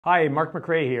Hi, Mark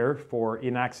McRae here for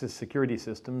Inaxsys Security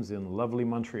Systems in lovely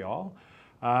Montreal.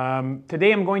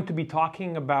 Today I'm going to be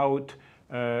talking about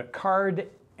card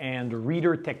and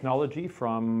reader technology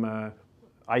from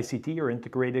ICT, or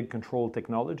Integrated Control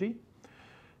Technology.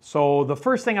 So the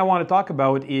first thing I want to talk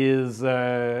about is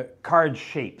card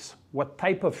shapes. What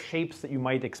type of shapes that you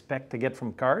might expect to get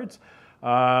from cards.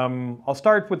 I'll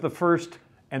start with the first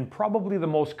and probably the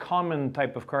most common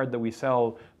type of card that we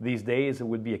sell these days. It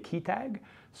would be a key tag.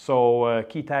 So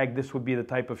key tag, this would be the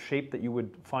type of shape that you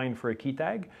would find for a key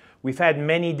tag. We've had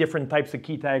many different types of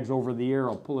key tags over the year.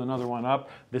 I'll pull another one up.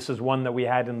 This is one that we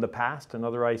had in the past,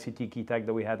 another ICT key tag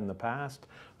that we had in the past.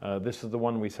 This is the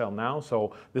one we sell now.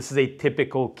 So this is a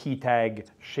typical key tag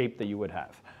shape that you would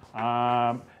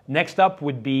have. Next up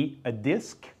would be a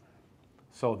disc.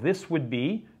 So this would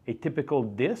be a typical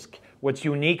disc. What's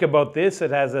unique about this,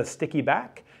 it has a sticky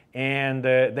back. And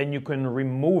then you can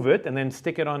remove it and then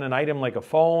stick it on an item like a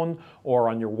phone or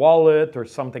on your wallet or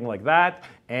something like that.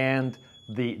 And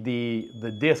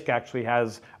the disc actually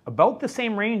has about the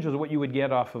same range as what you would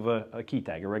get off of a key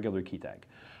tag, a regular key tag.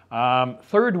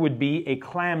 Third would be a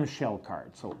clamshell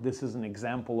card. So this is an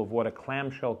example of what a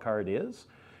clamshell card is.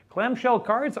 Clamshell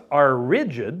cards are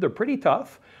rigid, they're pretty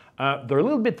tough. They're a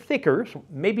little bit thicker, so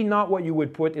maybe not what you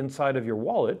would put inside of your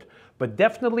wallet, but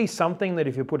definitely something that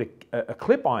if you put a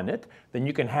clip on it, then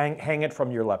you can hang it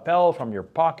from your lapel, from your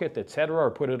pocket, etc., or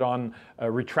put it on a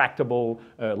retractable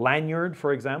lanyard,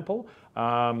 for example.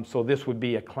 So this would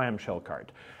be a clamshell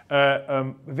card.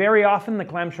 Very often the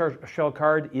clamshell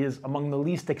card is among the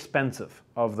least expensive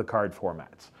of the card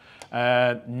formats.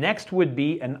 Next would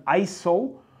be an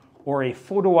ISO or a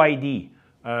photo ID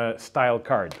style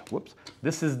card. Whoops.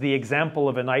 This is the example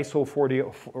of an ISO 40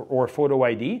 or photo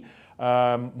ID.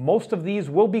 Most of these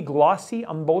will be glossy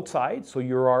on both sides, so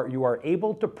you are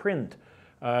able to print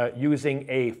using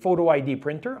a photo ID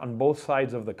printer on both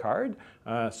sides of the card.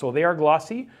 So they are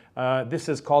glossy. This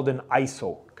is called an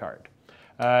ISO card.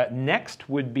 Next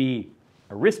would be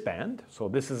a wristband. So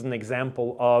this is an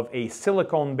example of a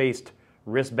silicone-based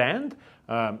wristband.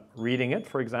 Reading it,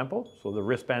 for example, so the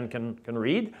wristband can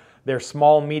read. They're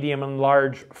small, medium, and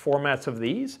large formats of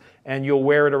these, and you'll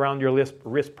wear it around your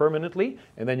wrist permanently,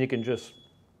 and then you can just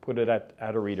put it at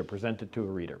a reader, present it to a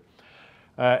reader.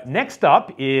 Next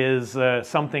up is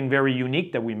something very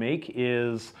unique that we make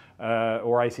is,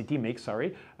 or ICT makes,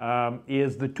 sorry,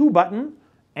 is the 2-button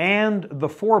and the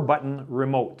 4-button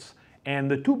remotes. And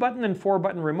the 2-button and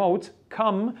 4-button remotes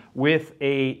come with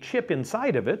a chip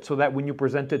inside of it so that when you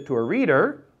present it to a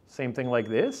reader, same thing like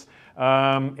this,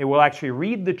 it will actually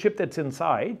read the chip that's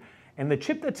inside. And the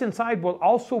chip that's inside will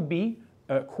also be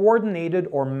coordinated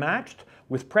or matched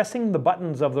with pressing the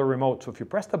buttons of the remote. So if you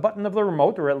press the button of the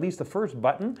remote, or at least the first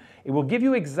button, it will give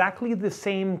you exactly the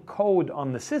same code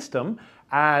on the system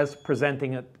as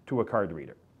presenting it to a card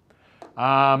reader.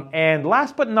 And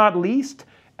last but not least,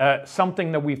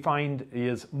 something that we find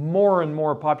is more and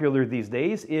more popular these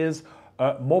days is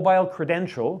a mobile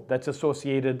credential that's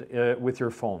associated with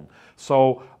your phone.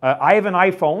 So I have an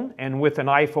iPhone, and with an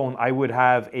iPhone I would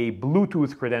have a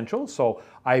Bluetooth credential. So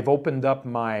I've opened up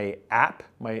my app,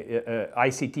 my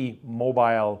ICT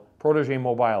mobile, Protégé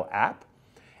mobile app,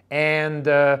 and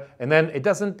then it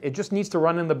just needs to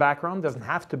run in the background, doesn't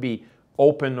have to be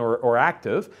open or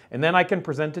active, and then I can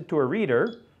present it to a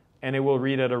reader, and it will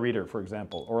read at a reader, for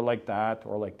example, or like that,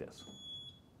 or like this.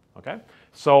 Okay?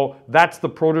 So that's the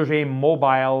Protégé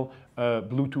mobile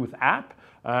Bluetooth app.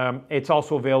 It's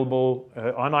also available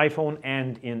on iPhone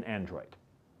and in Android.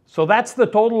 So that's the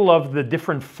total of the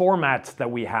different formats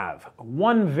that we have.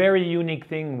 One very unique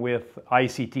thing with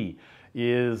ICT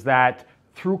is that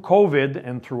through COVID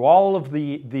and through all of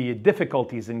the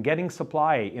difficulties in getting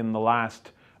supply in the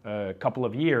last couple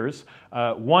of years,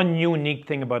 one unique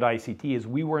thing about ICT is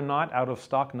we were not out of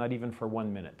stock, not even for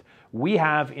 1 minute. We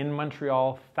have in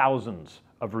Montreal thousands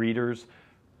of readers,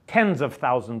 tens of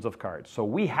thousands of cards. So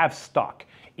we have stock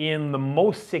in the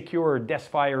most secure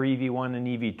Desfire EV1 and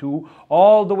EV2,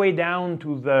 all the way down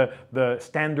to the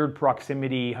standard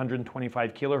proximity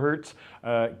 125 kilohertz.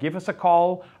 Give us a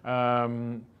call.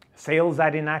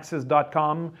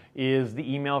 Sales@inaxsys.com is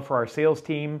the email for our sales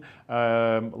team.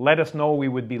 Let us know. We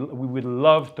would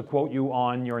love to quote you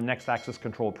on your next access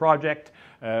control project.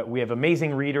 We have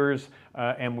amazing readers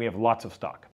and we have lots of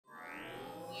stock.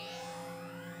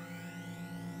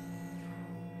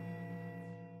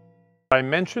 I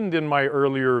mentioned in my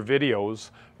earlier videos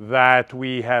that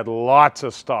we had lots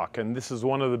of stock, and this is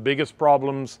one of the biggest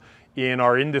problems in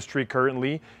our industry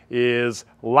currently is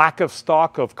lack of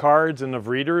stock of cards and of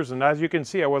readers. And as you can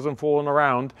see, I wasn't fooling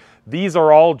around. These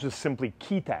are all just simply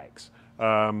key tags.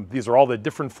 These are all the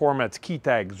different formats, key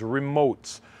tags,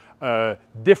 remotes,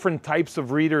 different types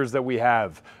of readers that we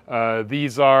have.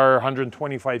 These are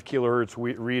 125 kilohertz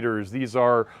readers. These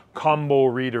are combo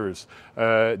readers.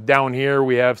 Down here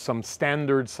we have some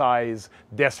standard size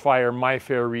Desfire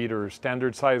MyFair readers,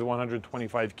 standard size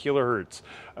 125 kilohertz,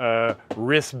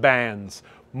 wristbands,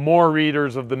 more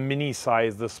readers of the mini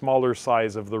size, the smaller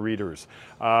size of the readers.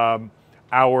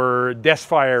 Our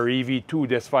Desfire EV2,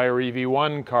 Desfire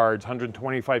EV1 cards,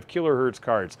 125 kilohertz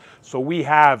cards. So we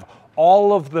have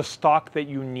all of the stock that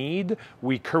you need.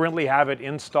 We currently have it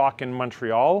in stock in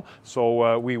Montreal.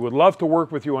 So we would love to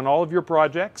work with you on all of your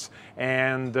projects.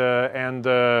 And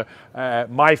MyFair,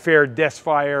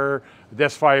 Desfire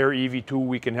EV2,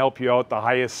 we can help you out. The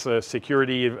highest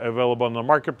security available in the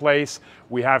marketplace.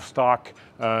 We have stock.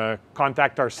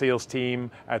 Contact our sales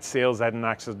team at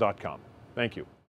sales@inaxsys.com. Thank you.